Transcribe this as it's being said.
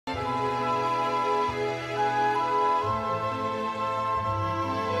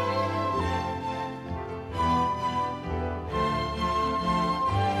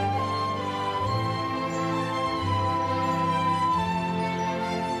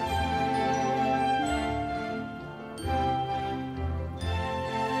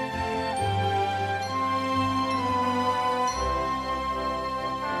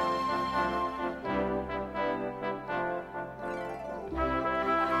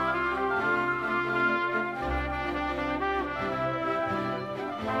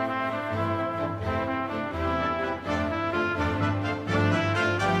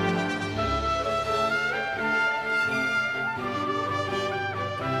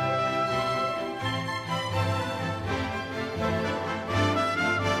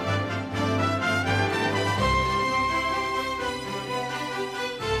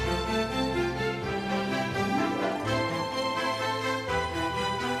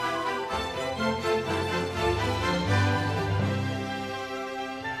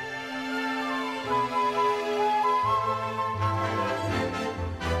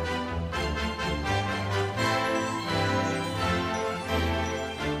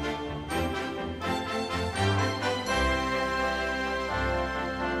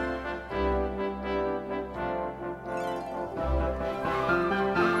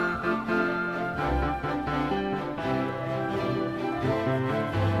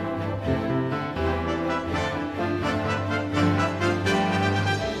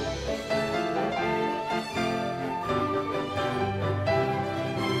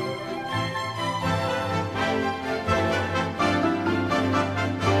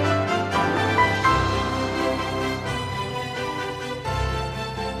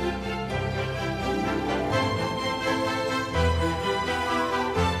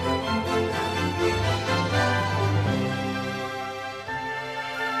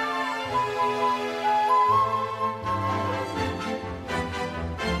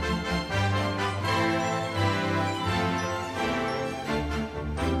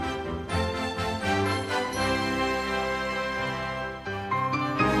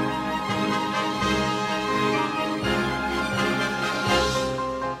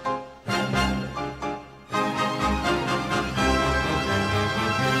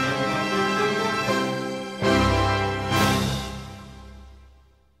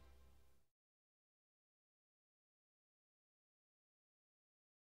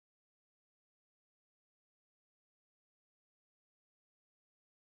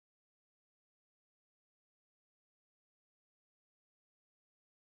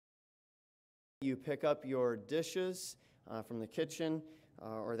You pick up your dishes from the kitchen,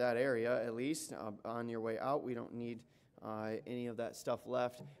 or that area at least, on your way out. We don't need any of that stuff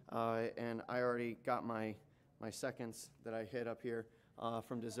left. And I already got my seconds that I hid up here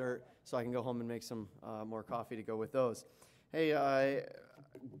from dessert, so I can go home and make some more coffee to go with those. Hey, a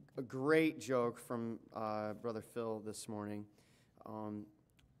great joke from Brother Phil this morning.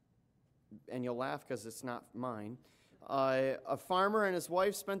 And you'll laugh because it's not mine. A farmer and his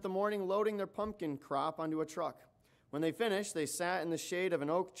wife spent the morning loading their pumpkin crop onto a truck. When they finished, they sat in the shade of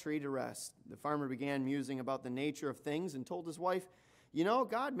an oak tree to rest. The farmer began musing about the nature of things and told his wife, "You know,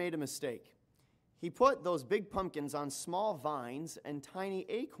 God made a mistake. He put those big pumpkins on small vines and tiny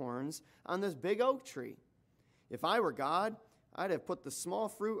acorns on this big oak tree. If I were God, I'd have put the small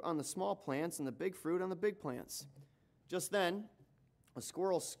fruit on the small plants and the big fruit on the big plants." Just then, a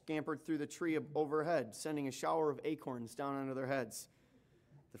squirrel scampered through the tree overhead, sending a shower of acorns down onto their heads.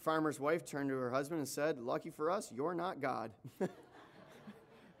 The farmer's wife turned to her husband and said, "Lucky for us, you're not God."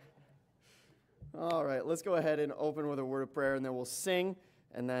 All right, let's go ahead and open with a word of prayer, and then we'll sing,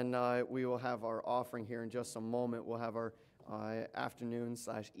 and then we will have our offering here in just a moment. We'll have our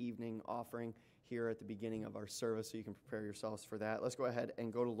afternoon/evening offering here at the beginning of our service, so you can prepare yourselves for that. Let's go ahead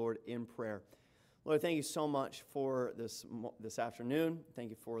and go to Lord in prayer. Lord, thank you so much for this afternoon. Thank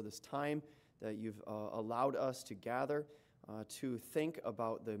you for this time that you've allowed us to gather to think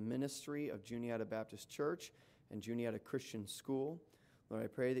about the ministry of Juniata Baptist Church and Juniata Christian School. Lord, I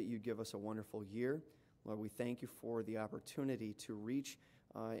pray that you give us a wonderful year. Lord, we thank you for the opportunity to reach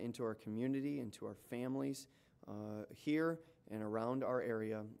into our community, into our families here and around our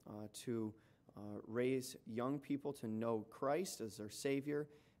area to raise young people to know Christ as their Savior,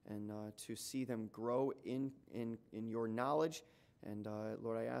 and to see them grow in your knowledge. And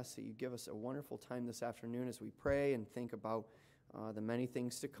Lord, I ask that you give us a wonderful time this afternoon as we pray and think about the many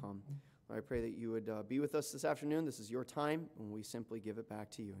things to come. Lord, I pray that you would be with us this afternoon. This is your time, and we simply give it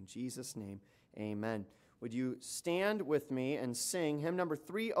back to you. In Jesus' name, amen. Would you stand with me and sing hymn number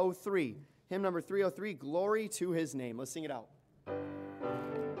 303? Hymn number 303, Glory to His Name. Let's sing it out.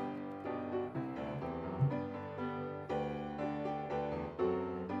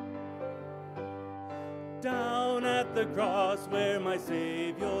 Down at the cross where my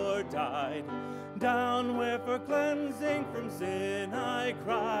Savior died, down where for cleansing from sin I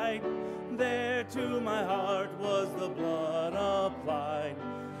cried, there to my heart was the blood applied.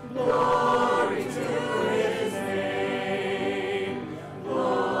 Glory to His name,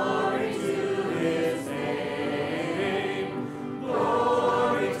 glory to His name,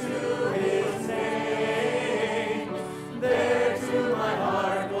 glory to His name, there to my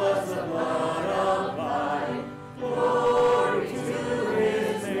heart was the blood applied. Glory to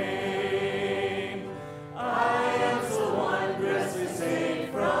His name. I am so wondrously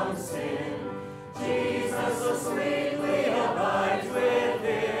saved from sin. Jesus so sweetly abides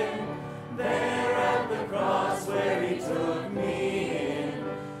within. There at the cross where He took me in.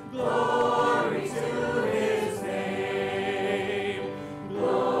 Glory to His name.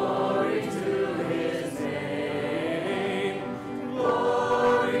 Glory to His name.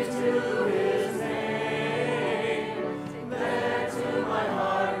 Glory to His name. There to my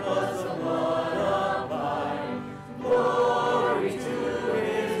heart was the blood applied. Glory to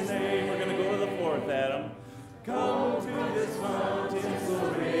His name. We're going to go to the fourth, Adam. Come to this mountain so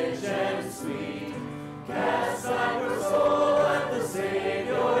rich and sweet. Cast thy poor soul at the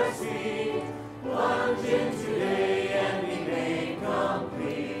Savior's feet. Plunge in today and be made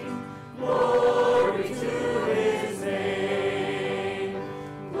complete. Glory to His name.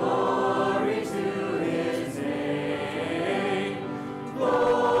 Glory to His name.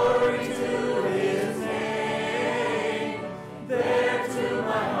 Glory to His name. There to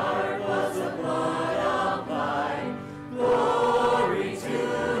my heart was the blood applied. Glory to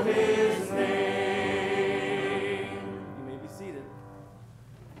His name. You may be seated.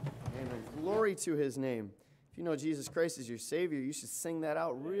 Amen. Glory to His name. If you know Jesus Christ as your Savior, you should sing that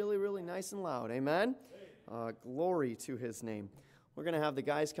out really, really nice and loud. Amen? Glory to his name. We're going to have the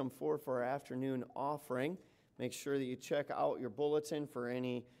guys come forward for our afternoon offering. Make sure that you check out your bulletin for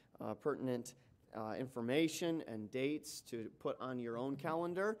any pertinent information and dates to put on your own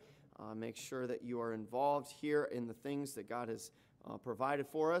calendar. Make sure that you are involved here in the things that God has provided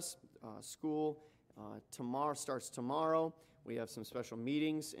for us. School tomorrow starts tomorrow. We have some special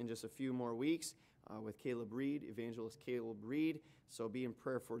meetings in just a few more weeks with Caleb Reed, Evangelist Caleb Reed. So be in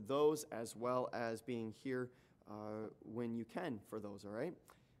prayer for those as well as being here when you can for those, all right?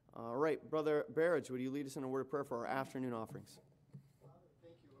 All right, Brother Barrage, would you lead us in a word of prayer for our afternoon offerings? Father,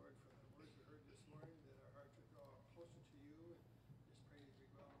 thank you, Lord, for the words we heard this morning, that our hearts would draw closer to you, and just pray as we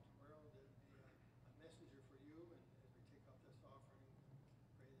go out tomorrow that it be a messenger for you, and as we take up this offering,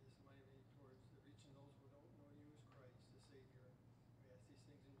 pray this money be towards the reaching those who don't know you as Christ, the Savior. We ask these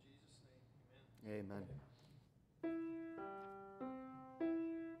things in Jesus' name. Amen. Amen.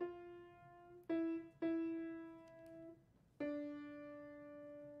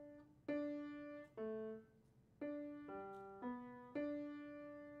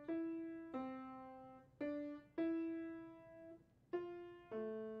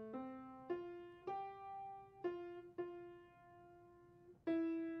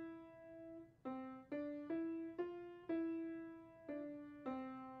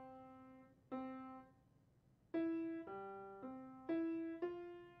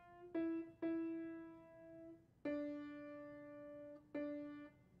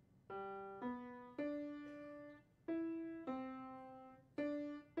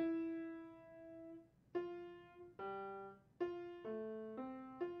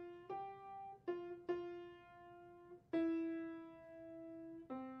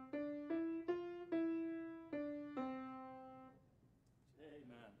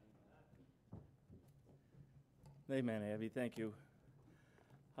 Amen, Abby. Thank you.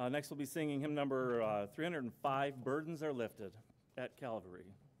 Next, we'll be singing hymn number 305, Burdens Are Lifted at Calvary.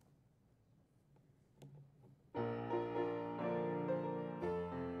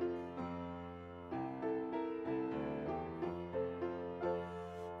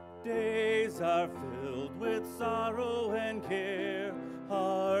 Days are filled with sorrow and care,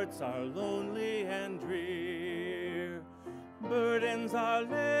 hearts are lonely and drear. Burdens are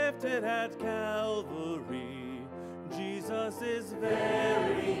lifted at Calvary, Jesus is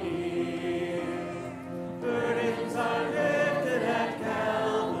very near. Burdens are lifted at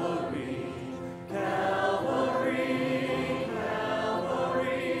Calvary, Calvary,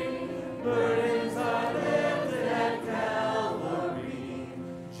 Calvary. Burdens are lifted at Calvary,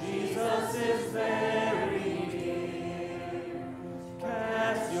 Jesus is very near.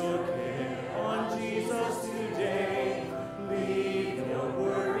 Cast your care on Jesus today, leave your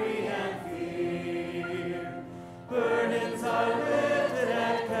worry and fear. Burdens are lifted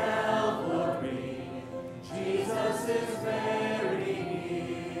at Calvary, Jesus is very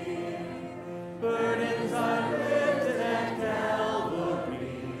near. Burdens are lifted at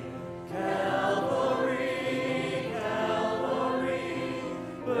Calvary, Calvary, Calvary.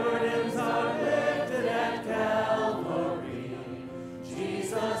 Burdens are lifted at Calvary,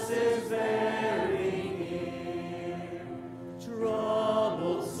 Jesus is very near.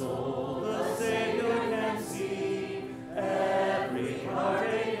 Troubled soul, the Savior can see every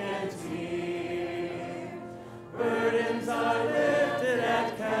heartache and tear. Burdens are lifted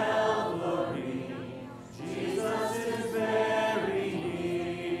at Calvary, Jesus is very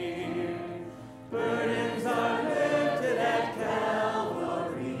near. Burdens are lifted at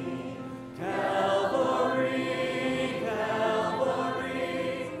Calvary, Calvary,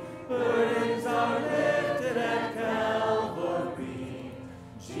 Calvary. Burdens are lifted at Calvary,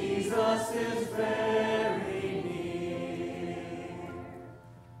 Jesus is very near.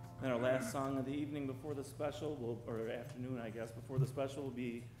 And our last song of the evening before the special, or afternoon, I guess, before the special will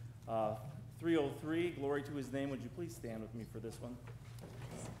be 303, Glory to His Name. Would you please stand with me for this one?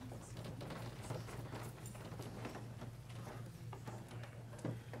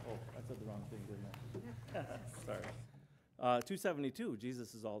 Oh, I said the wrong thing, didn't I? Sorry. 272,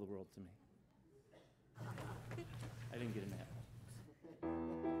 Jesus is all the world to me. I didn't get a map.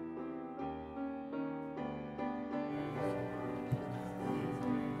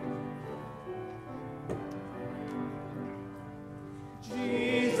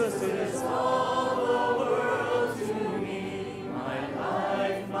 Jesus is all the world to me, my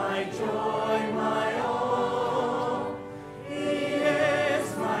life, my joy, my all. He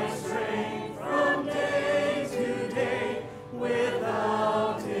is my strength from day to day.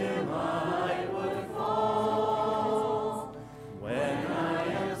 Without Him I would fall.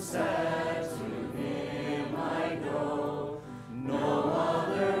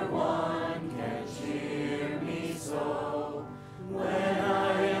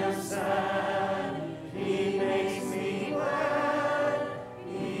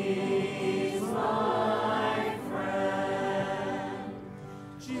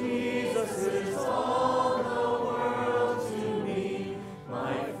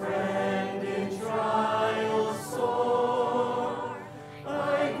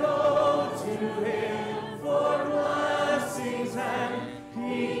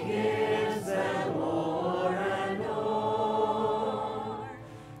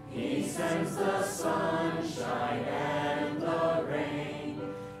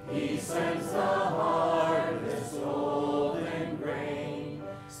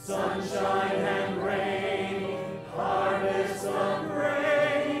 sunshine and rain, harvest of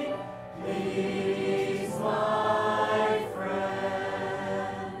grain, peace, my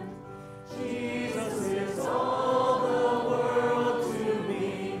friend. Jesus is all the world to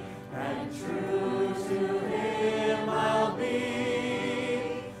me, and true to him I'll be.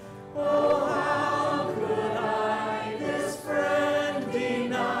 Oh, how could I this friend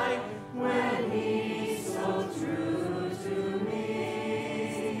deny when he's so true to me?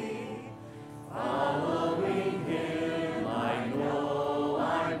 Following him, I know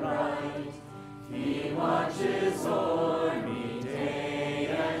I'm right. He watches o'er me day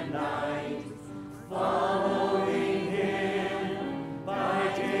and night. Following him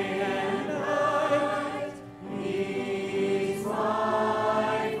by day and night, he's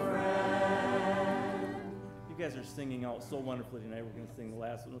my friend. You guys are singing out so wonderfully tonight. We're going to sing the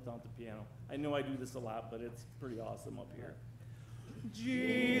last one without the piano. I know I do this a lot, but it's pretty awesome up here.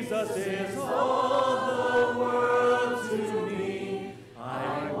 Jesus is all the world to me.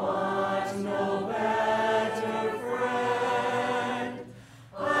 I want no better friend.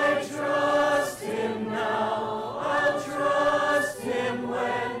 I trust him now. I'll trust him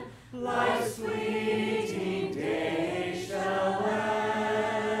when life's fleeting day shall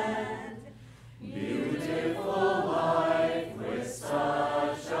end. Beautiful life with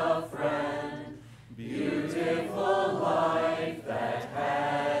such a friend. Beautiful life that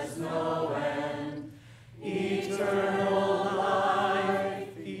has no end. Eternal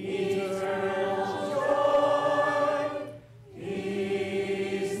life, eternal joy.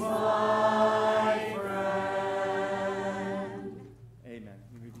 He's my friend. Amen.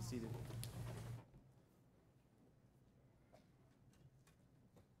 You may be seated.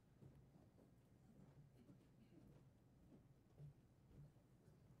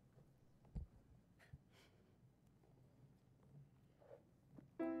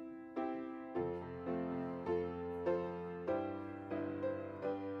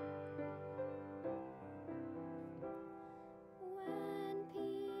 When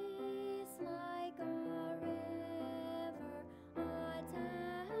peace like a river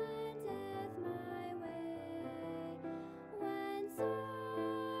attendeth my way, when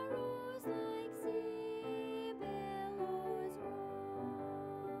sorrows like sea billows roll,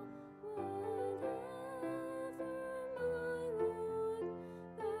 whatever my Lord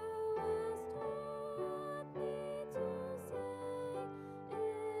thou hast taught me to say,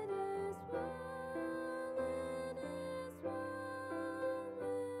 it is well, it is well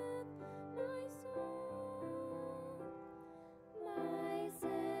with my soul. My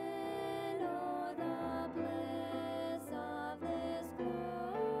sin, oh, the bliss of this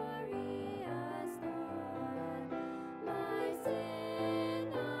glorious thought. My sin,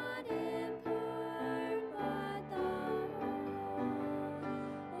 not in part, but the whole,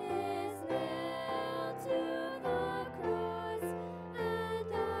 is nailed to the cross,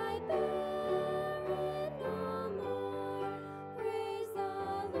 and I bear it no more. Praise the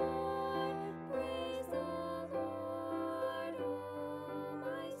Lord, oh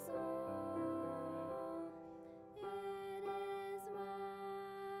my soul. It is well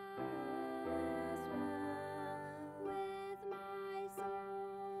with my soul,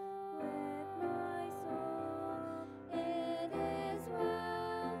 It is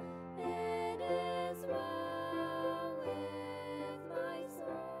well with my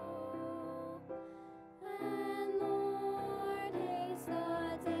soul. And Lord, haste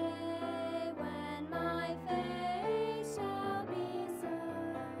the day when my face shall be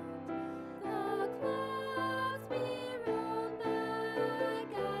set. The clouds be rolled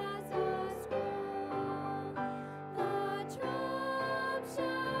back as a scroll. The trump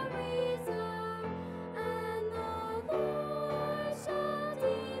shall resound, and the Lord shall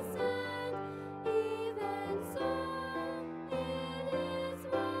descend. Even so, it is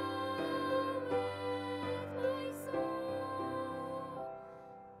well with my soul.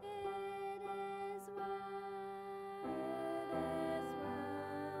 It is well with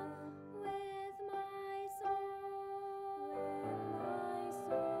my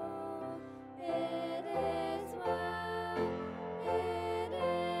soul. It is well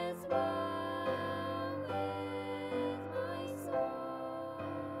with my soul.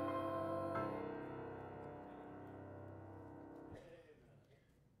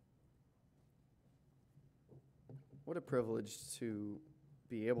 What a privilege to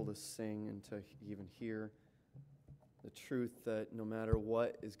be able to sing and to even hear the truth that no matter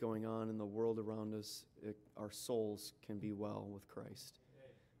what is going on in the world around us, our souls can be well with Christ.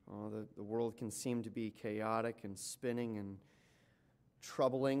 The world can seem to be chaotic and spinning and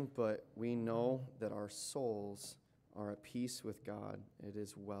troubling, but we know that our souls are at peace with God. It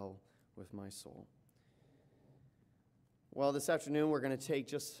is well with my soul. Well, this afternoon we're going to take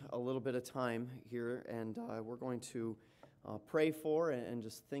just a little bit of time here, and we're going to pray for and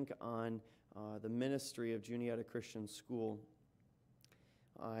just think on the ministry of Juniata Christian School.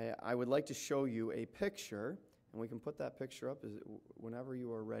 I would like to show you a picture, and we can put that picture up whenever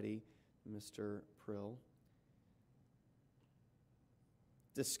you are ready, Mr. Prill.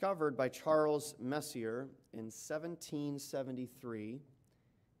 Discovered by Charles Messier in 1773,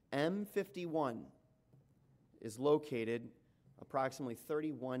 M51 is located approximately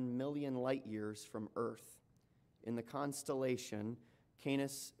 31 million light years from Earth in the constellation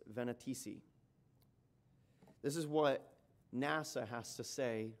Canis Venatici. This is what NASA has to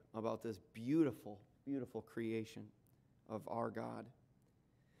say about this beautiful, beautiful creation of our God.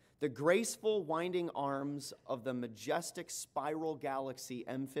 The graceful winding arms of the majestic spiral galaxy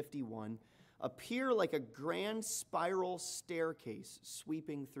M51 appear like a grand spiral staircase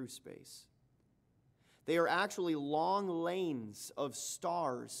sweeping through space. They are actually long lanes of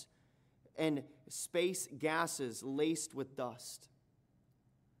stars and space gases laced with dust.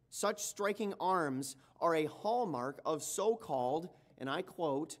 Such striking arms are a hallmark of so-called, and I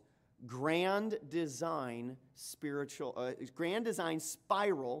quote, grand design spiral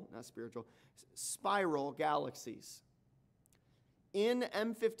galaxies. In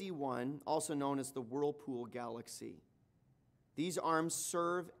M51, also known as the Whirlpool Galaxy, these arms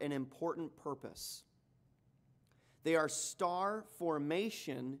serve an important purpose. They are star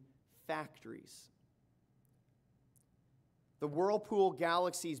formation factories. The Whirlpool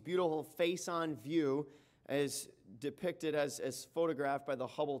Galaxy's beautiful face-on view, as depicted as photographed by the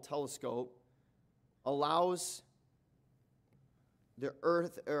Hubble telescope, allows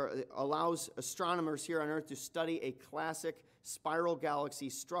astronomers here on Earth to study a classic spiral galaxy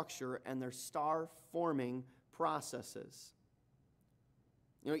structure and their star-forming processes.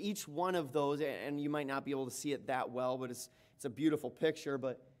 You know, each one of those, and you might not be able to see it that well, but it's a beautiful picture,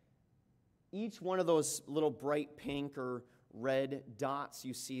 but each one of those little bright pink or red dots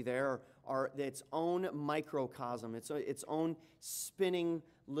you see there are its own microcosm, its own spinning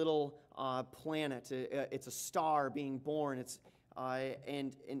little planet. It's a star being born.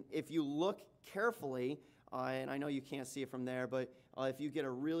 And if you look carefully, and I know you can't see it from there, but if you get a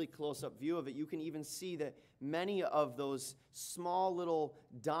really close-up view of it, you can even see that many of those small little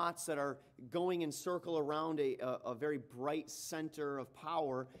dots that are going in circle around a very bright center of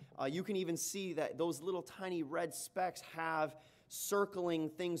power, you can even see that those little tiny red specks have circling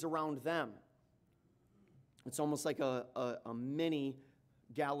things around them. It's almost like a mini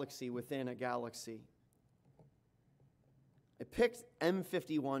galaxy within a galaxy. I picked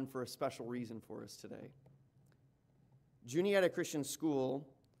M51 for a special reason for us today. Juniata Christian School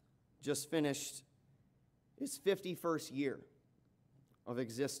just finished its 51st year of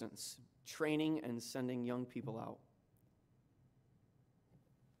existence, training and sending young people out.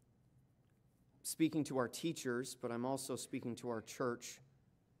 Speaking to our teachers, but I'm also speaking to our church,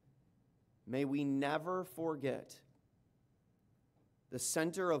 may we never forget the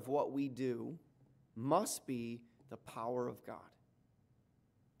center of what we do must be the power of God.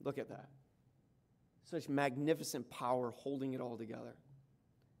 Look at that. Such magnificent power holding it all together.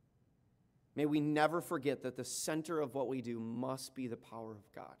 May we never forget that the center of what we do must be the power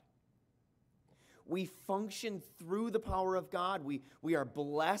of God. We function through the power of God. We are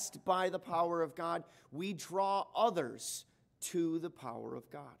blessed by the power of God. We draw others to the power of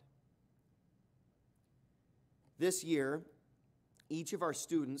God. This year, each of our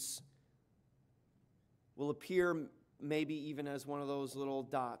students will appear maybe even as one of those little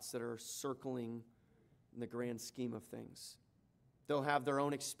dots that are circling in the grand scheme of things. They'll have their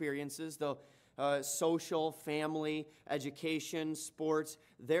own experiences. They'll social, family, education, sports.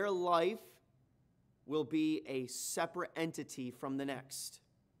 Their life will be a separate entity from the next.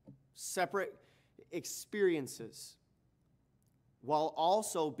 Separate experiences, while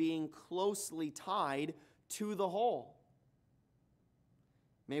also being closely tied to the whole.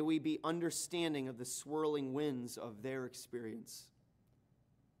 May we be understanding of the swirling winds of their experience.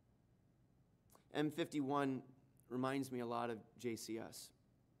 M51 reminds me a lot of JCS.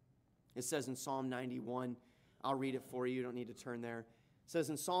 It says in Psalm 91, I'll read it for you, you don't need to turn there. It says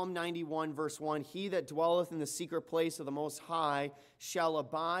in Psalm 91, verse 1, "He that dwelleth in the secret place of the Most High shall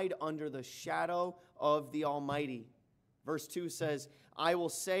abide under the shadow of the Almighty." Verse 2 says, "I will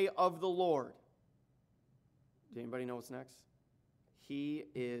say of the Lord." Does anybody know what's next? "He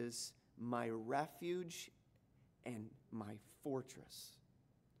is my refuge and my fortress.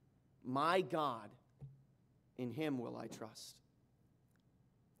 My God, in him will I trust."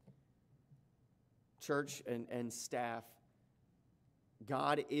 church and staff,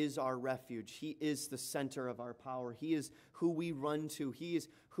 God is our refuge. He is the center of our power. He is who we run to. He is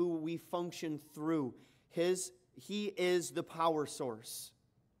who we function through. He is the power source.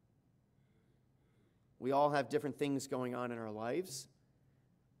 We all have different things going on in our lives,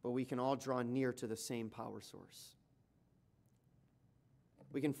 but we can all draw near to the same power source.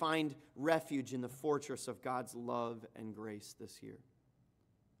 We can find refuge in the fortress of God's love and grace this year.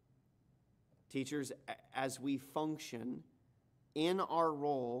 Teachers, as we function in our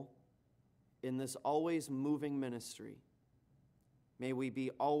role in this always moving ministry, may we be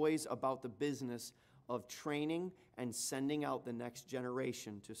always about the business of training and sending out the next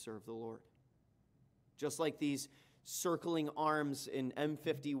generation to serve the Lord. Just like these circling arms in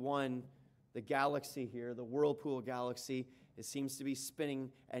M51, the galaxy here, the Whirlpool galaxy, it seems to be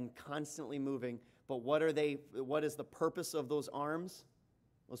spinning and constantly moving. But what is the purpose of those arms?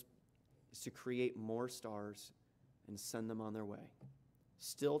 Well, is to create more stars and send them on their way,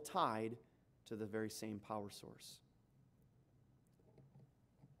 still tied to the very same power source.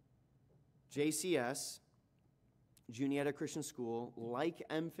 JCS, Juniata Christian School, like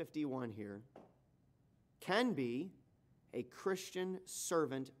M51 here, can be a Christian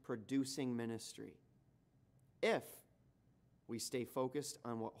servant producing ministry if we stay focused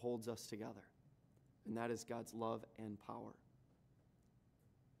on what holds us together, and that is God's love and power.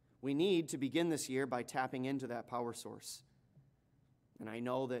 We need to begin this year by tapping into that power source. And I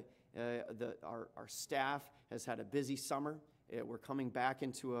know that our staff has had a busy summer. We're coming back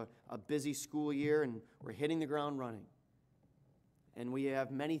into a busy school year, and we're hitting the ground running. And we have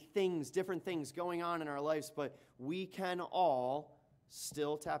many things, different things going on in our lives, but we can all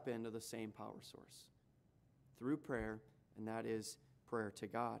still tap into the same power source through prayer, and that is prayer to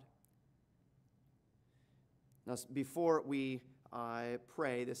God. Now, before we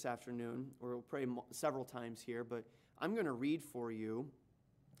pray this afternoon, or we'll pray several times here, but I'm going to read for you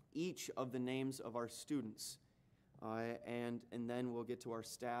each of the names of our students, and then we'll get to our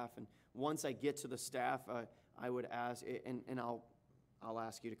staff. And once I get to the staff, I would ask, and I'll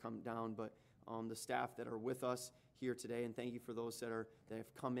ask you to come down, but the staff that are with us here today, and thank you for those that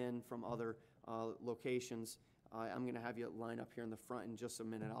have come in from other locations. I'm going to have you line up here in the front in just a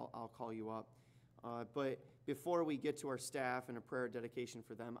minute. I'll call you up. But before we get to our staff and a prayer dedication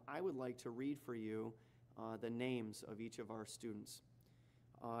for them, I would like to read for you the names of each of our students.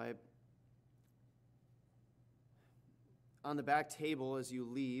 On the back table as you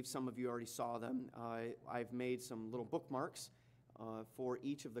leave, some of you already saw them, I've made some little bookmarks for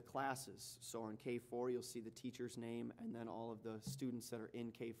each of the classes. So in K4, you'll see the teacher's name and then all of the students that are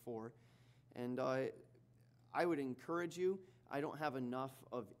in K4. And I would encourage you, I don't have enough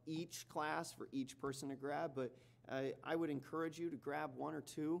of each class for each person to grab, but I would encourage you to grab one or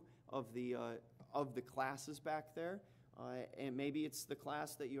two of the classes back there. And maybe it's the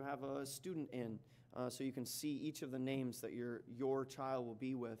class that you have a student in, so you can see each of the names that your child will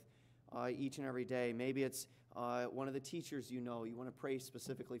be with each and every day. Maybe it's one of the teachers you want to pray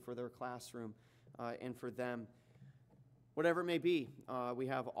specifically for their classroom and for them. Whatever it may be, we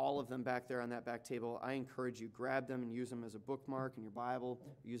have all of them back there on that back table. I encourage you, grab them and use them as a bookmark in your Bible.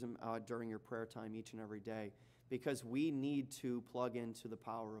 Use them during your prayer time each and every day, because we need to plug into the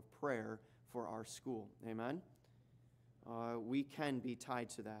power of prayer for our school. Amen? We can be tied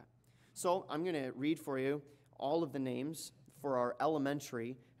to that. So I'm going to read for you all of the names for our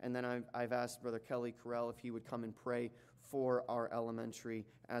elementary, and then I've asked Brother Kelly Carell if he would come and pray for our elementary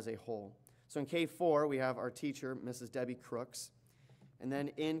as a whole. So in K4, we have our teacher, Mrs. Debbie Crooks. And then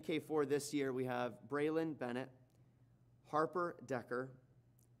in K4 this year, we have Braylon Bennett, Harper Decker,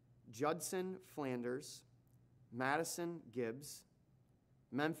 Judson Flanders, Madison Gibbs,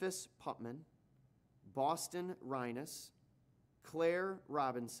 Memphis Putman, Boston Rhinus, Claire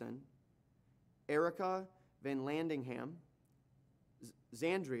Robinson, Erica Van Landingham,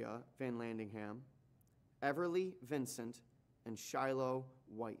 Zandria Van Landingham, Everly Vincent, and Shiloh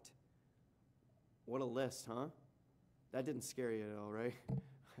White. What a list, huh? That didn't scare you at all, right?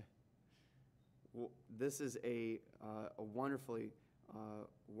 Well, this is a wonderfully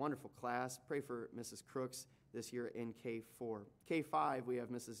wonderful class. Pray for Mrs. Crooks this year in K4. K5, we have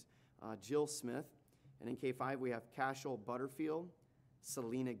Mrs. Jill Smith. And in K5, we have Cashel Butterfield,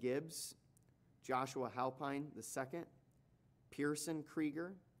 Selena Gibbs, Joshua Halpine II, Pearson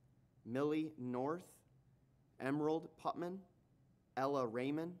Krieger, Millie North, Emerald Putman, Ella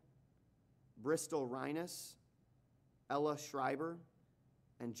Raymond, Bristol Rhinus, Ella Schreiber,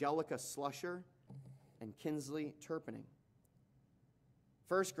 Angelica Slusher, and Kinsley Turpening.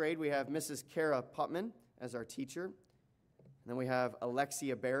 First grade, we have Mrs. Kara Putman as our teacher. And then we have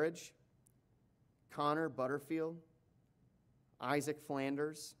Alexia Barrage, Connor Butterfield, Isaac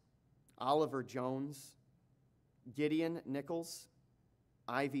Flanders, Oliver Jones, Gideon Nichols,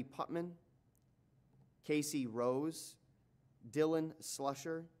 Ivy Putman, Casey Rose, Dylan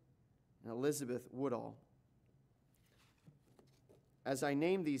Slusher, and Elizabeth Woodall. As I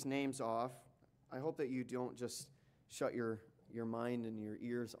name these names off, I hope that you don't just shut your mind and your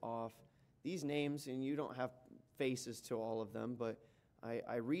ears off. These names, and you don't have faces to all of them, but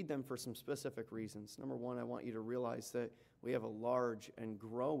I read them for some specific reasons. Number one, I want you to realize that we have a large and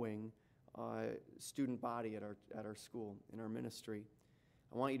growing student body at our school, in our ministry.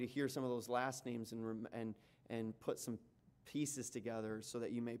 I want you to hear some of those last names and put some pieces together so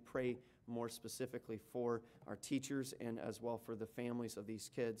that you may pray more specifically for our teachers and as well for the families of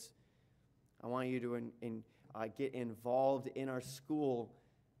these kids. I want you to get involved in our school.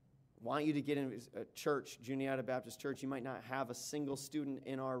 I want you to get in a church, Juniata Baptist Church. You might not have a single student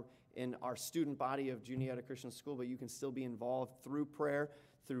in our student body of Juniata Christian School, but you can still be involved through prayer,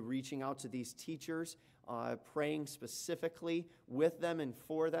 through reaching out to these teachers, praying specifically with them and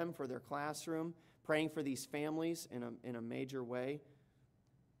for them, for their classroom, praying for these families in a major way.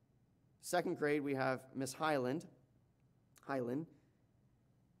 Second grade, we have Miss Highland.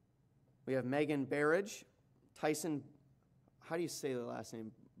 We have Megan Barrage, Tyson, how do you say the last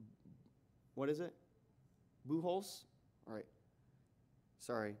name? What is it? Buchholz? All right.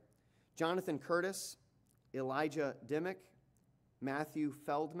 Sorry. Jonathan Curtis, Elijah Dimmick, Matthew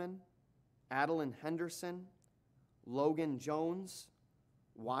Feldman, Adeline Henderson, Logan Jones,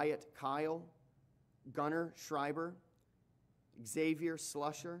 Wyatt Kyle, Gunnar Schreiber, Xavier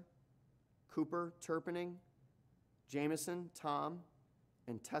Slusher, Cooper Turpening, Jameson Tom,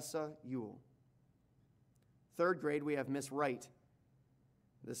 and Tessa Ewell. Third grade, we have Miss Wright.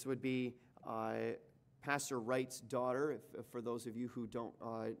 This would be Pastor Wright's daughter, for those of you who don't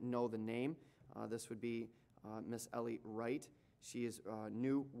know the name. This would be Miss Ellie Wright. She is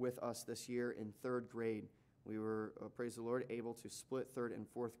new with us this year in third grade. We were, praise the Lord, able to split third and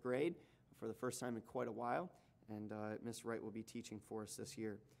fourth grade for the first time in quite a while, and Miss Wright will be teaching for us this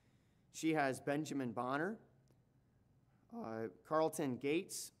year. She has Benjamin Bonner, Carlton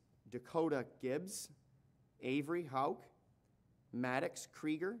Gates, Dakota Gibbs, Avery Hauk, Maddox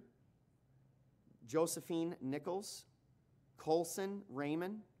Krieger, Josephine Nichols, Colson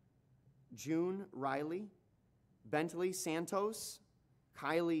Raymond, June Riley, Bentley Santos,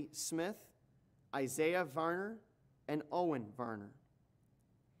 Kylie Smith, Isaiah Varner, and Owen Varner.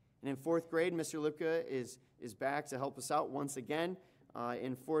 And in fourth grade, Mr. Lipka is back to help us out once again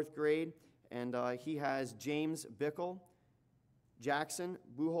in fourth grade. And he has James Bickle, Jackson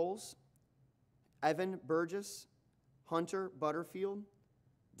Buchholz, Evan Burgess, Hunter Butterfield,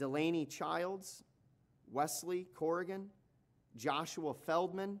 Delaney Childs, Wesley Corrigan, Joshua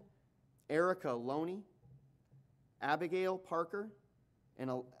Feldman, Erica Loney, Abigail Parker, and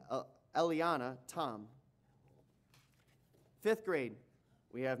Eliana Tom. Fifth grade,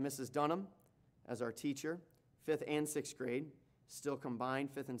 we have Mrs. Dunham as our teacher. Fifth and sixth grade, still combined,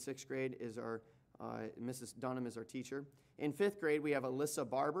 fifth and sixth grade is our, Mrs. Dunham is our teacher. In fifth grade, we have Alyssa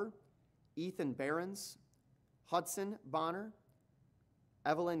Barber, Ethan Behrens, Hudson Bonner,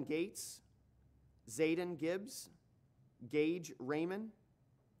 Evelyn Gates, Zayden Gibbs, Gage Raymond,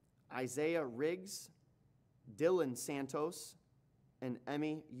 Isaiah Riggs, Dylan Santos, and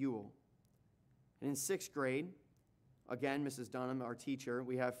Emmy Ewell. And in sixth grade, again, Mrs. Dunham, our teacher,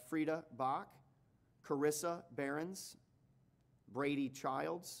 we have Frida Bach, Carissa Behrens, Brady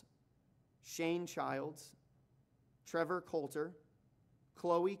Childs, Shane Childs, Trevor Coulter,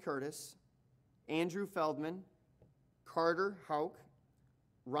 Chloe Curtis, Andrew Feldman, Carter Hauk,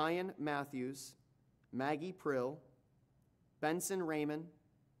 Ryan Matthews, Maggie Prill, Benson Raymond,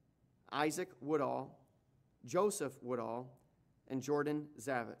 Isaac Woodall, Joseph Woodall, and Jordan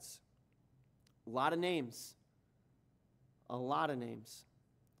Zavitz. A lot of names. A lot of names.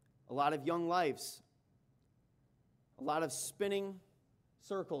 A lot of young lives. A lot of spinning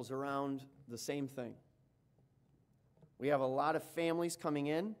circles around the same thing. We have a lot of families coming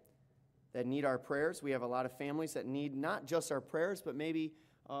in that need our prayers. We have a lot of families that need not just our prayers, but maybe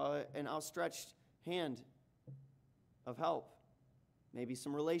an outstretched hand of help. Maybe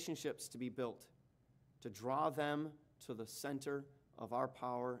some relationships to be built to draw them to the center of our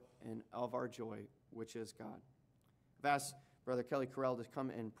power and of our joy, which is God. I've asked Brother Kelly Carell to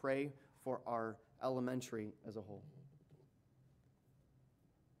come and pray for our elementary as a whole.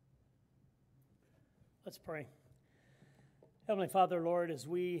 Let's pray. Heavenly Father, Lord, as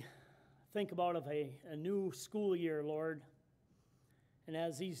we think about a new school year, Lord, and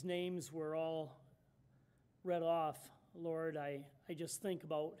as these names were all read off, Lord, I just think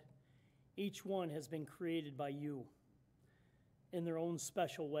about Each one has been created by you in their own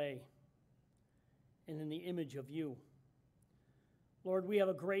special way and in the image of you. Lord, we have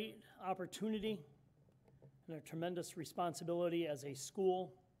a great opportunity and a tremendous responsibility as a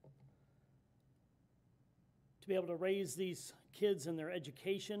school to be able to raise these kids in their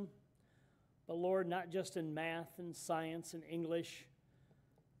education, but Lord, not just in math and science and English,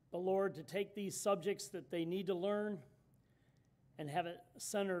 but Lord, to take these subjects that they need to learn and have it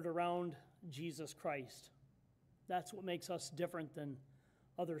centered around Jesus Christ. That's what makes us different than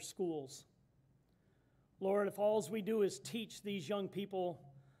other schools. Lord, if all we do is teach these young people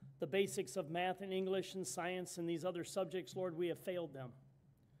the basics of math and English and science and these other subjects, Lord, we have failed them.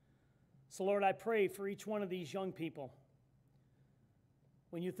 So, Lord, I pray for each one of these young people.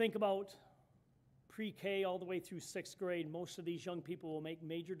 When you think about pre-K all the way through 6th grade, most of these young people will make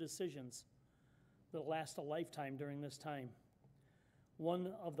major decisions that will last a lifetime during this time.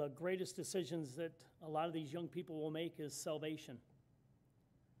 One of the greatest decisions that a lot of these young people will make is salvation.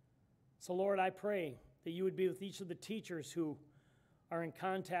 So, Lord, I pray that you would be with each of the teachers who are in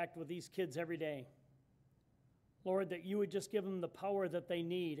contact with these kids every day. Lord, that you would just give them the power that they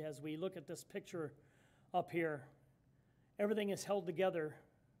need. As we look at this picture up here, everything is held together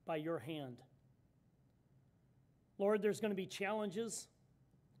by your hand. Lord, there's going to be challenges.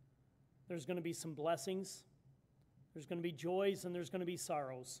 There's going to be some blessings. There's going to be joys and there's going to be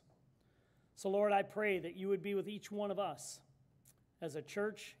sorrows. So, Lord, I pray that you would be with each one of us as a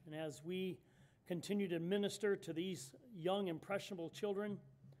church and as we continue to minister to these young, impressionable children.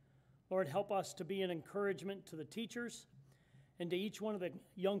 Lord, help us to be an encouragement to the teachers and to each one of the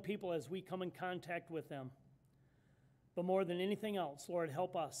young people as we come in contact with them. But more than anything else, Lord,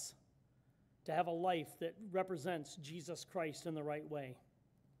 help us to have a life that represents Jesus Christ in the right way.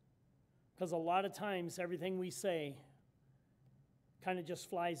 Because a lot of times, everything we say kind of just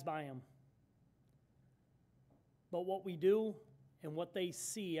flies by them. But what we do and what they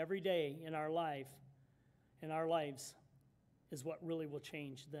see every day in our lives, is what really will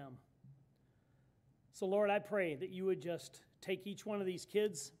change them. So, Lord, I pray that you would just take each one of these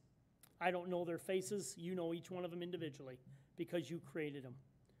kids. I don't know their faces. You know each one of them individually because you created them.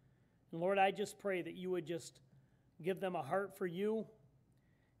 And, Lord, I just pray that you would just give them a heart for you.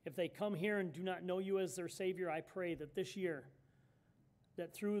 If they come here and do not know you as their Savior, I pray that this year,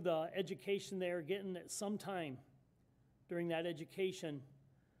 that through the education they are getting at some time during that education,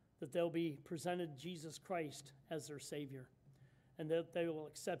 that they'll be presented Jesus Christ as their Savior, and that they will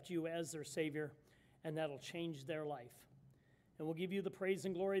accept you as their Savior, and that'll change their life. And we'll give you the praise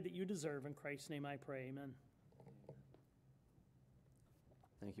and glory that you deserve. In Christ's name I pray, amen.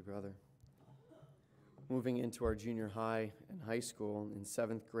 Thank you, brother. Moving into our junior high and high school in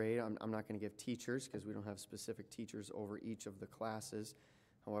 7th grade, I'm not going to give teachers because we don't have specific teachers over each of the classes.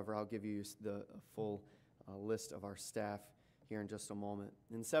 However, I'll give you the full list of our staff here in just a moment.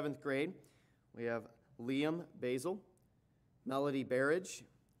 In 7th grade, we have Liam Basil, Melody Barrage,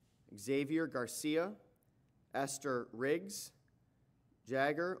 Xavier Garcia, Esther Riggs,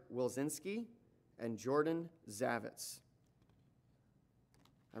 Jagger Wilzinski, and Jordan Zavitz.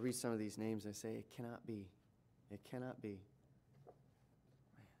 I read some of these names, I say, it cannot be. It cannot be.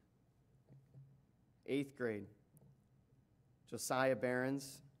 8th grade, Josiah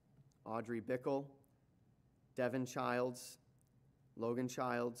Behrens, Audrey Bickle, Devin Childs, Logan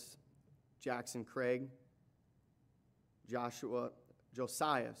Childs, Jackson Craig,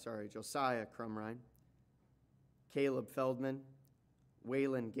 Josiah Crumrine, Caleb Feldman,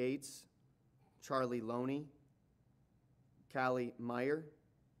 Waylon Gates, Charlie Loney, Callie Meyer,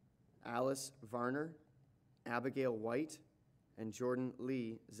 Alice Varner, Abigail White, and Jordan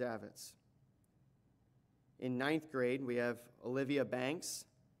Lee Zavitz. In 9th grade, we have Olivia Banks,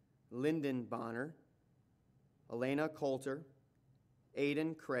 Lyndon Bonner, Elena Coulter,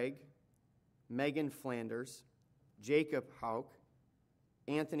 Aiden Craig, Megan Flanders, Jacob Hauk,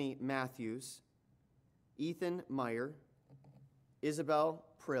 Anthony Matthews, Ethan Meyer, Isabel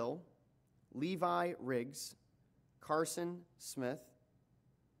Prill, Levi Riggs, Carson Smith.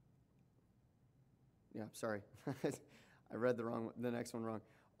 Yeah, sorry. I read the next one wrong.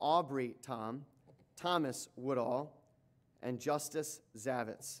 Aubrey Tom, Thomas Woodall, and Justice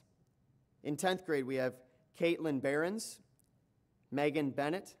Zavitz. In 10th grade, we have Caitlin Behrens, Megan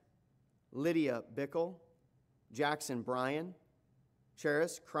Bennett, Lydia Bickle, Jackson Bryan,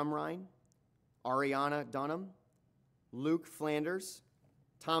 Cheris Crumrine, Ariana Dunham, Luke Flanders,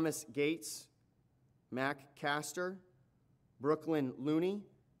 Thomas Gates, Mac Castor, Brooklyn Looney,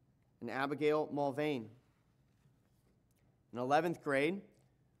 and Abigail Mulvane. In 11th grade,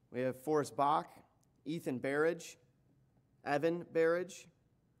 we have Forrest Bach, Ethan Barrage, Evan Barrage,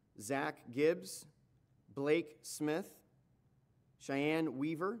 Zach Gibbs, Blake Smith, Cheyenne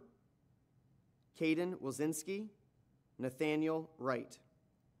Weaver, Caden Wilzinski, Nathaniel Wright.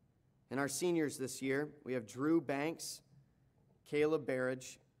 And our seniors this year, we have Drew Banks, Caleb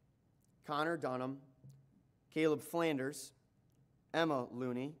Barrage, Connor Dunham, Caleb Flanders, Emma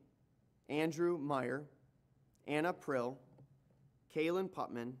Looney, Andrew Meyer, Anna Prill, Kaylin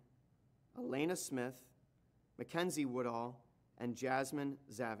Putman, Elena Smith, Mackenzie Woodall, and Jasmine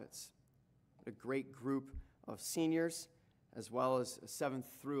Zavitz. A great group of seniors, as well as 7th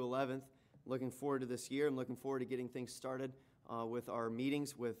through 11th. Looking forward to this year. I'm looking forward to getting things started with our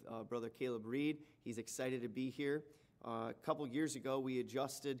meetings with Brother Caleb Reed. He's excited to be here. A couple years ago, we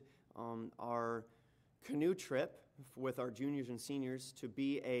adjusted our canoe trip with our juniors and seniors to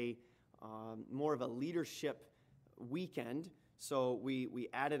be a more of a leadership weekend. So we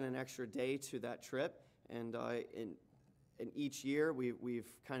added an extra day to that trip, and in each year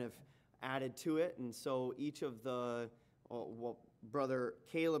we've kind of added to it. And so each of the Brother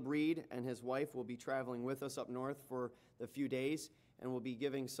Caleb Reed and his wife will be traveling with us up north for the few days, and we'll be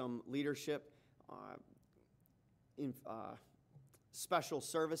giving some leadership special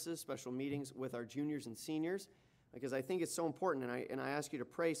services, special meetings with our juniors and seniors, because I think it's so important, and I ask you to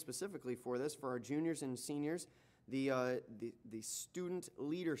pray specifically for this, for our juniors and seniors, the student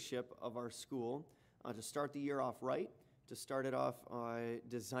leadership of our school, to start the year off right, to start it off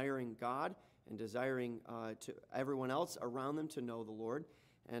desiring God and desiring to everyone else around them to know the Lord.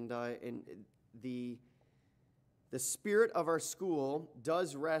 And the spirit of our school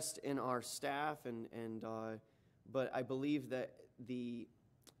does rest in our staff, but I believe that the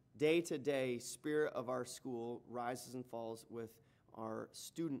day-to-day spirit of our school rises and falls with our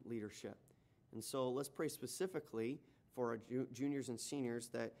student leadership. And so let's pray specifically for our juniors and seniors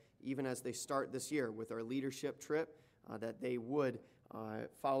that even as they start this year with our leadership trip, that they would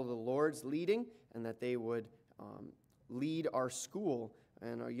follow the Lord's leading, and that they would lead our school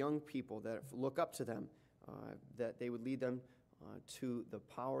and our young people that look up to them, that they would lead them to the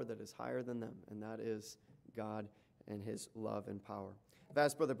power that is higher than them, and that is God and His love and power. I've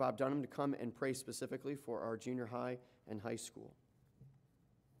asked Brother Bob Dunham to come and pray specifically for our junior high and high school.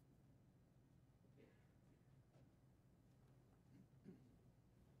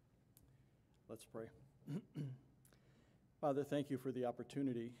 Let's pray. Father, thank you for the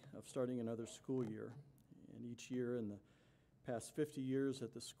opportunity of starting another school year. And each year in the past 50 years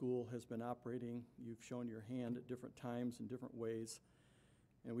that the school has been operating, you've shown your hand at different times in different ways.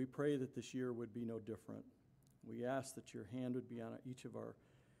 And we pray that this year would be no different. We ask that your hand would be on each of our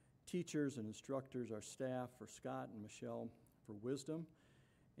teachers and instructors, our staff, for Scott and Michelle, for wisdom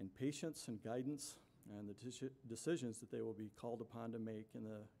and patience and guidance and the decisions that they will be called upon to make in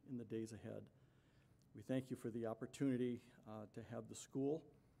the days ahead. We thank you for the opportunity to have the school.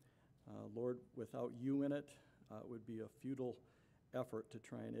 Lord, without you in it, it would be a futile effort to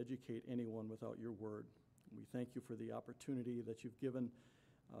try and educate anyone without your word. We thank you for the opportunity that you've given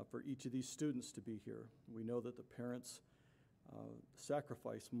for each of these students to be here. We know that the parents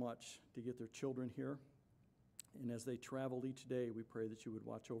sacrifice much to get their children here. And as they travel each day, we pray that you would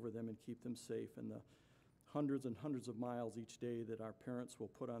watch over them and keep them safe in the hundreds and hundreds of miles each day that our parents will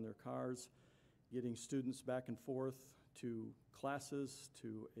put on their cars, getting students back and forth to classes,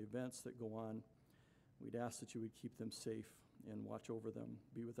 to events that go on. We'd ask that you would keep them safe and watch over them.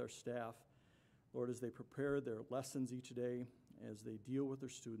 Be with our staff. Lord, as they prepare their lessons each day, as they deal with their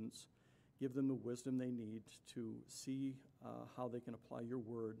students, give them the wisdom they need to see how they can apply your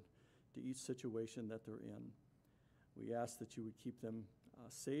word to each situation that they're in. We ask that you would keep them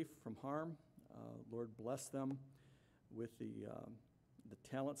safe from harm. Lord, bless them with the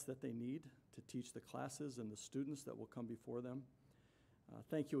talents that they need to teach the classes and the students that will come before them.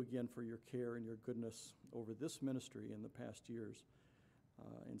 Thank you again for your care and your goodness over this ministry in the past years.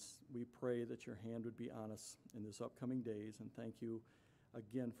 And we pray that your hand would be on us in this upcoming days. And thank you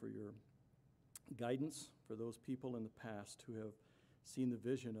again for your guidance for those people in the past who have seen the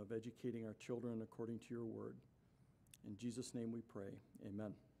vision of educating our children according to your word. In Jesus' name we pray.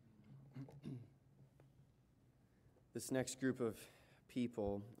 Amen. This next group of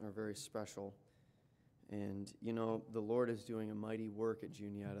people are very special. And, you know, the Lord is doing a mighty work at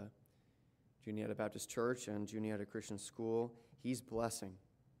Juniata Baptist Church and Juniata Christian School. He's blessing.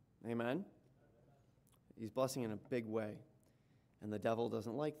 Amen? He's blessing in a big way. And the devil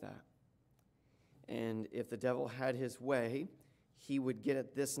doesn't like that. And if the devil had his way, he would get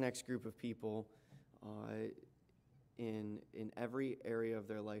at this next group of people in every area of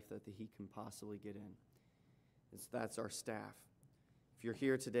their life that he can possibly get in. That's our staff. If you're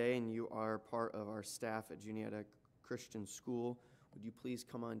here today and you are part of our staff at Juniata Christian School, would you please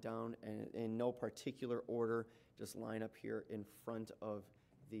come on down and in no particular order, just line up here in front of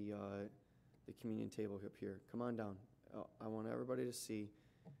the communion table up here. Come on down. I want everybody to see.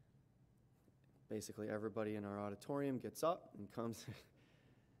 Basically, everybody in our auditorium gets up and comes.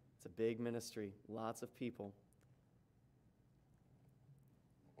 It's a big ministry, lots of people.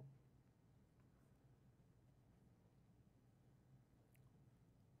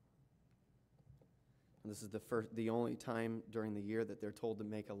 And this is the only time during the year that they're told to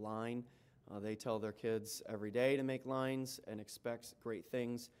make a line. They tell their kids every day to make lines and expect great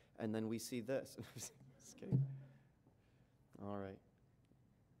things, and then we see this. Just kidding. All right.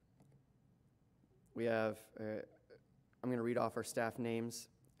 We have, I'm going to read off our staff names,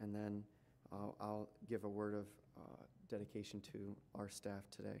 and then I'll give a word of dedication to our staff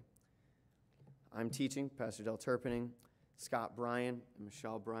today. I'm teaching, Pastor Del Turpinning, Scott Bryan, and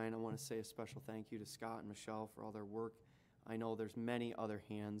Michelle Bryan. I want to say a special thank you to Scott and Michelle for all their work. I know there's many other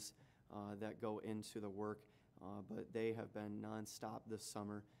hands that go into the work, but they have been nonstop this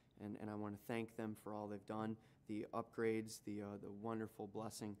summer, and I want to thank them for all they've done, the upgrades, the wonderful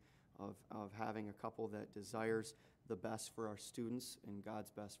blessing of having a couple that desires the best for our students, and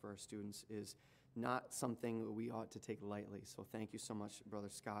God's best for our students is not something we ought to take lightly. So thank you so much, Brother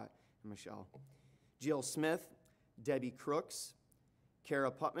Scott and Michelle. Jill Smith, Debbie Crooks,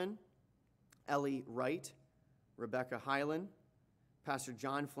 Kara Putman, Ellie Wright, Rebecca Hyland, Pastor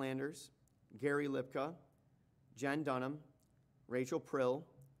John Flanders, Gary Lipka, Jen Dunham, Rachel Prill,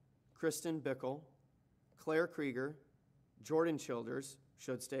 Kristen Bickle, Claire Krieger, Jordan Childers,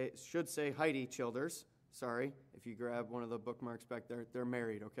 should say Heidi Childers. Sorry, if you grab one of the bookmarks back there, they're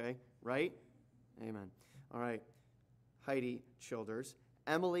married, okay? Right? Amen. All right. Heidi Childers,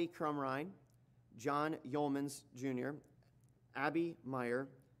 Emily Crumrine, John Yeomans Jr., Abby Meyer,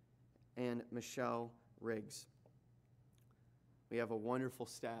 and Michelle Riggs. We have a wonderful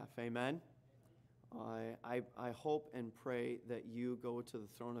staff. Amen. I hope and pray that you go to the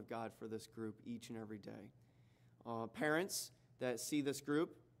throne of God for this group each and every day. Parents that see this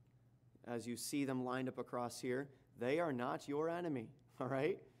group, as you see them lined up across here, they are not your enemy, all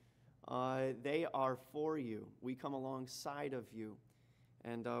right? They are for you. We come alongside of you,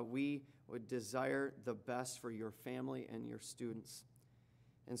 and we would desire the best for your family and your students.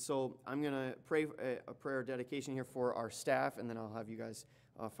 And so I'm going to pray a prayer of dedication here for our staff, and then I'll have you guys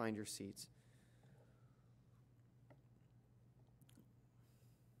find your seats.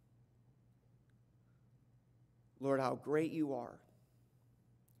 Lord, how great you are.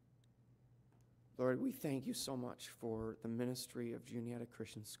 Lord, we thank you so much for the ministry of Juniata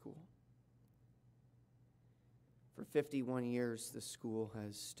Christian School. For 51 years, this school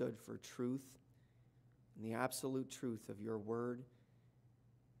has stood for truth and the absolute truth of your word.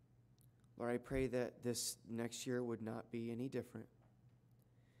 Lord, I pray that this next year would not be any different.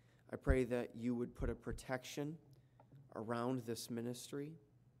 I pray that you would put a protection around this ministry,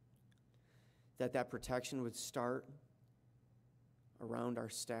 that protection would start around our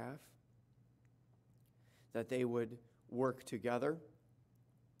staff, that they would work together,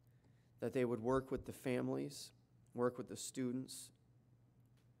 that they would work with the families, work with the students,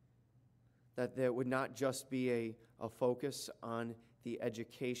 that there would not just be a focus on the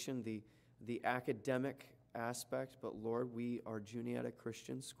education, the academic aspect, but Lord, we are Juniata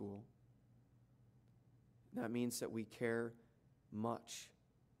Christian School. That means that we care much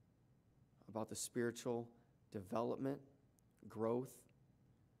about the spiritual development, growth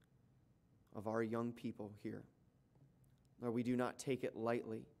of our young people here. Lord, we do not take it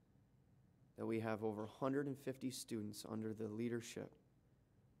lightly that we have over 150 students under the leadership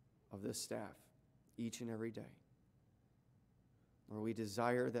of this staff each and every day. Lord, we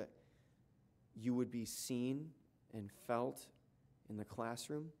desire that you would be seen and felt in the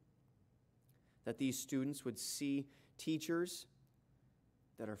classroom, that these students would see teachers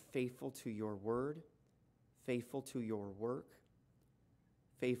that are faithful to your word, faithful to your work,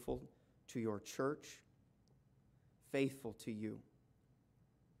 faithful to your church, faithful to you.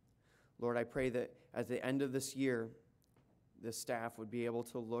 Lord, I pray that at the end of this year, the staff would be able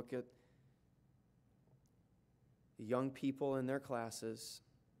to look at the young people in their classes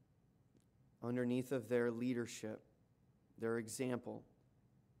underneath of their leadership, their example,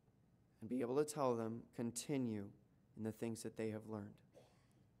 and be able to tell them, continue in the things that they have learned.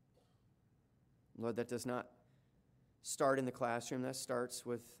 Lord, that does not start in the classroom. That starts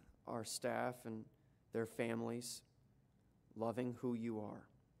with our staff and their families loving who you are,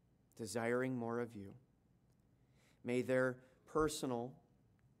 desiring more of you. May their personal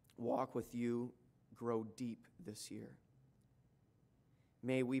walk with you grow deep this year.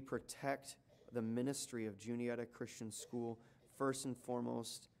 May we protect the ministry of Juniata Christian School first and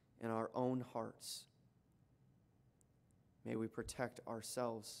foremost in our own hearts. May we protect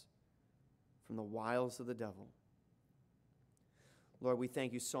ourselves from the wiles of the devil. Lord, we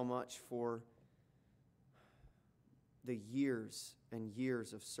thank you so much for the years and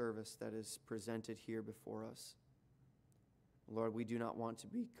years of service that is presented here before us. Lord, we do not want to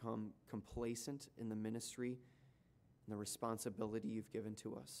become complacent in the ministry and the responsibility you've given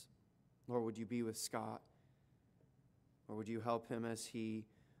to us. Lord, would you be with Scott? Or would you help him as he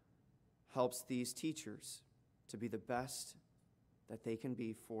helps these teachers to be the best that they can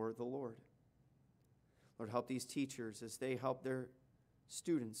be for the Lord? Lord, help these teachers as they help their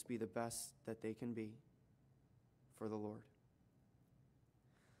students be the best that they can be for the Lord.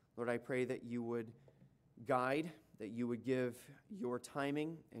 Lord, I pray that you would guide, that you would give your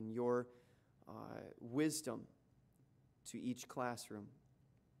timing and your wisdom to each classroom.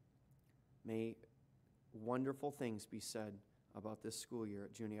 May wonderful things be said about this school year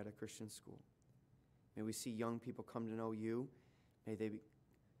at Juniata Christian School. May we see young people come to know you. May they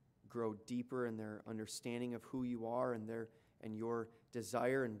grow deeper in their understanding of who you are and your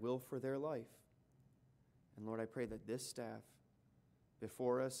desire and will for their life. And Lord, I pray that this staff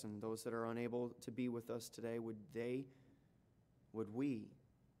before us and those that are unable to be with us today, would we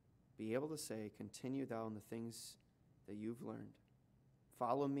be able to say, continue thou in the things that you've learned.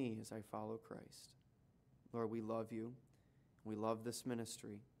 Follow me as I follow Christ. Lord, we love you. We love this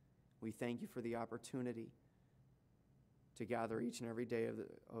ministry. We thank you for the opportunity to gather each and every day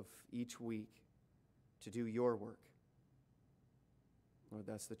of each week to do your work. Lord,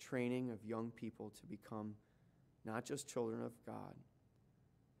 that's the training of young people to become not just children of God,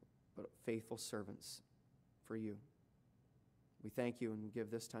 but faithful servants for you. We thank you and we give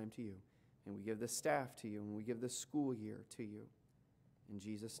this time to you. And we give this staff to you. And we give this school year to you. In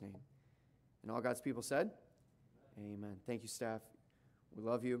Jesus' name. And all God's people said? Amen. Thank you, staff. We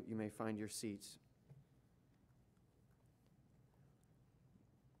love you. You may find your seats.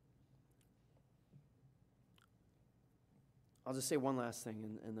 I'll just say one last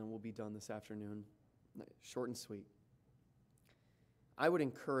thing, and then we'll be done this afternoon. Short and sweet. I would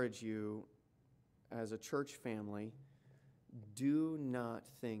encourage you, as a church family, do not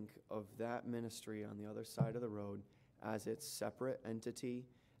think of that ministry on the other side of the road as its separate entity,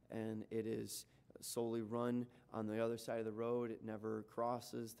 and it is solely run on the other side of the road. It never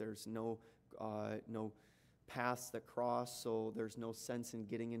crosses. There's no paths that cross, so there's no sense in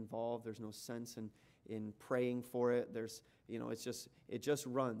getting involved. There's no sense in praying for it. It just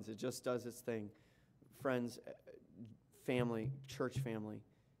runs. It just does its thing. Friends, family, church family,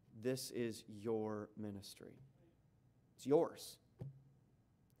 this is your ministry. It's yours.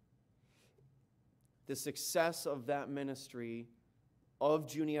 The success of that ministry of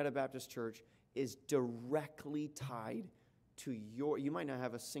Juniata Baptist Church is directly tied to you might not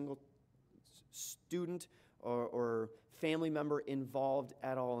have a single student or family member involved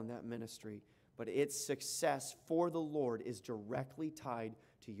at all in that ministry, but its success for the Lord is directly tied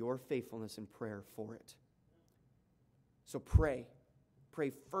to your faithfulness in prayer for it. So pray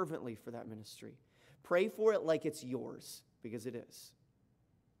fervently for that ministry. Pray for it like it's yours, because it is.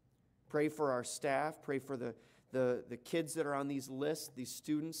 Pray for our staff. Pray for the kids that are on these lists, these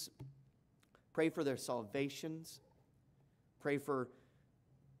students. Pray for their salvations. Pray for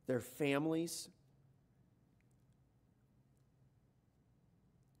their families.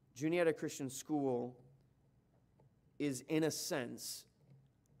 Juniata Christian School is, in a sense,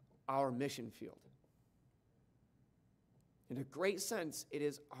 our mission field. In a great sense, it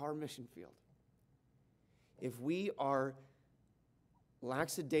is our mission field. If we are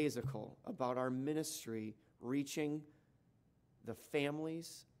lackadaisical about our ministry reaching the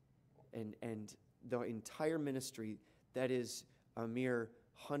families and the entire ministry that is a mere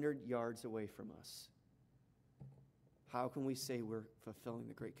 100 yards away from us, how can we say we're fulfilling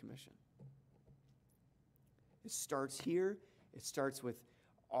the Great Commission? It starts here. It starts with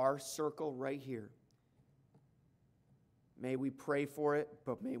our circle right here. May we pray for it,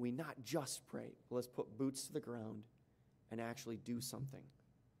 but may we not just pray. Let's put boots to the ground and actually do something.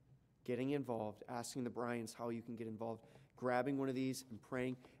 Getting involved, asking the Bryans how you can get involved, grabbing one of these and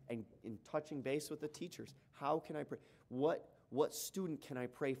praying and touching base with the teachers. How can I pray? What student can I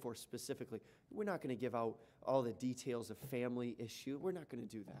pray for specifically? We're not going to give out all the details of family issue. We're not going to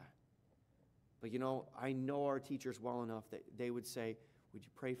do that. But I know our teachers well enough that they would say, would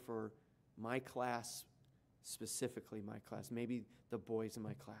you pray for my class, specifically my class, maybe the boys in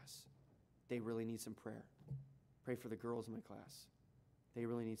my class. They really need some prayer. Pray for the girls in my class. They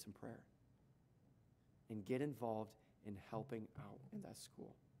really need some prayer. And get involved in helping out in that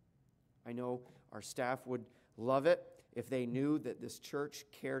school. I know our staff would love it if they knew that this church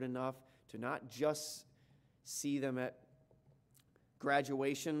cared enough to not just see them at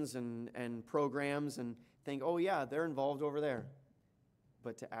graduations and programs and think, oh yeah, they're involved over there,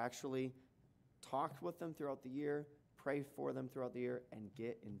 but to actually talk with them throughout the year, pray for them throughout the year, and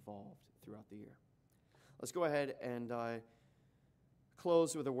get involved throughout the year. Let's go ahead and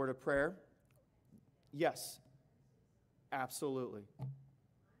close with a word of prayer. Yes, absolutely. I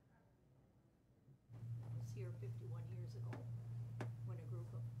was here 51 years ago when a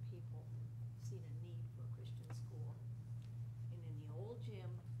group of people seen a need for a Christian school. And in the old gym,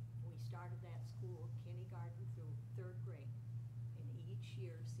 we started that school kindergarten through 3rd grade. And each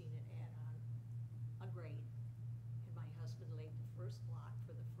year seen it add on a grade. And my husband laid the first block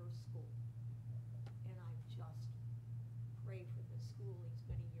for the first school. And I just pray for this school these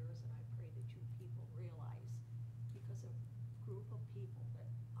many years, and I pray that you people realize, because a group of people that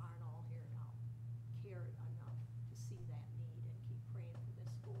aren't all here now cared enough to see that need and keep praying for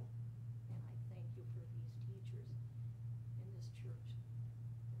this school. And I thank you for these teachers in this church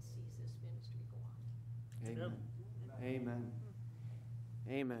that sees this ministry go on. Amen. Amen.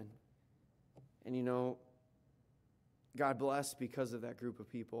 Amen. And you know, God bless because of that group of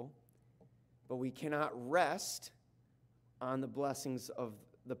people, but we cannot rest on the blessings of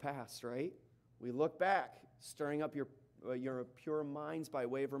the past, right? We look back, stirring up your pure minds by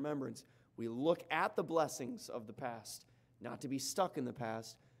way of remembrance. We look at the blessings of the past, not to be stuck in the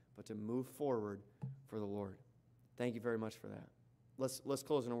past, but to move forward for the Lord. Thank you very much for that. Let's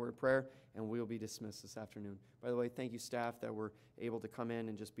close in a word of prayer, and we'll be dismissed this afternoon. By the way, thank you, staff, that were able to come in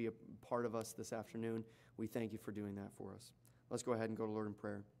and just be a part of us this afternoon. We thank you for doing that for us. Let's go ahead and go to Lord in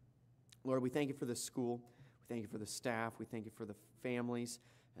prayer. Lord, we thank you for this school. We thank you for the staff. We thank you for the families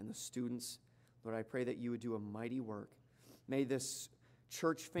and the students. Lord, I pray that you would do a mighty work. May this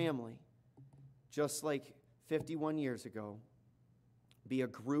church family, just like 51 years ago, be a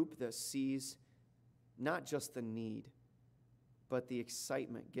group that sees not just the need, but the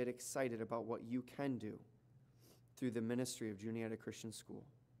excitement. Get excited about what you can do through the ministry of Juniata Christian School.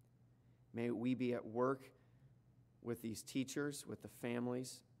 May we be at work with these teachers, with the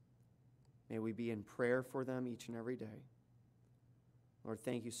families. May we be in prayer for them each and every day. Lord,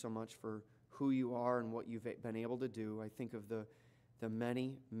 thank you so much for who you are and what you've been able to do. I think of the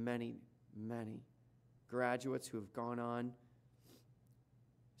many, many, many graduates who have gone on,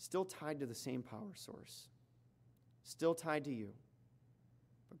 still tied to the same power source, still tied to you,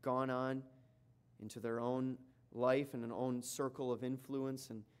 but gone on into their own life and an own circle of influence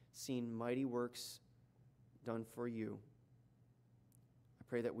and seen mighty works done for you. I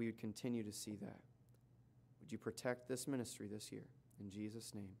pray that we would continue to see that. Would you protect this ministry this year? In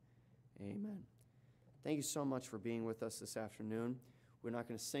Jesus' name, amen. Thank you so much for being with us this afternoon. We're not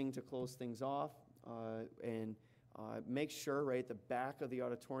going to sing to close things off. Make sure right at the back of the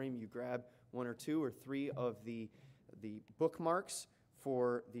auditorium you grab 1 or 2 or 3 of the bookmarks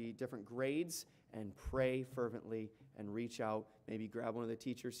for the different grades, and pray fervently and reach out. Maybe grab one of the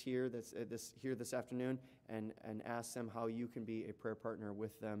teachers here this afternoon and ask them how you can be a prayer partner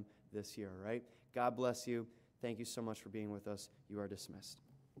with them this year, right? God bless you. Thank you so much for being with us. You are dismissed.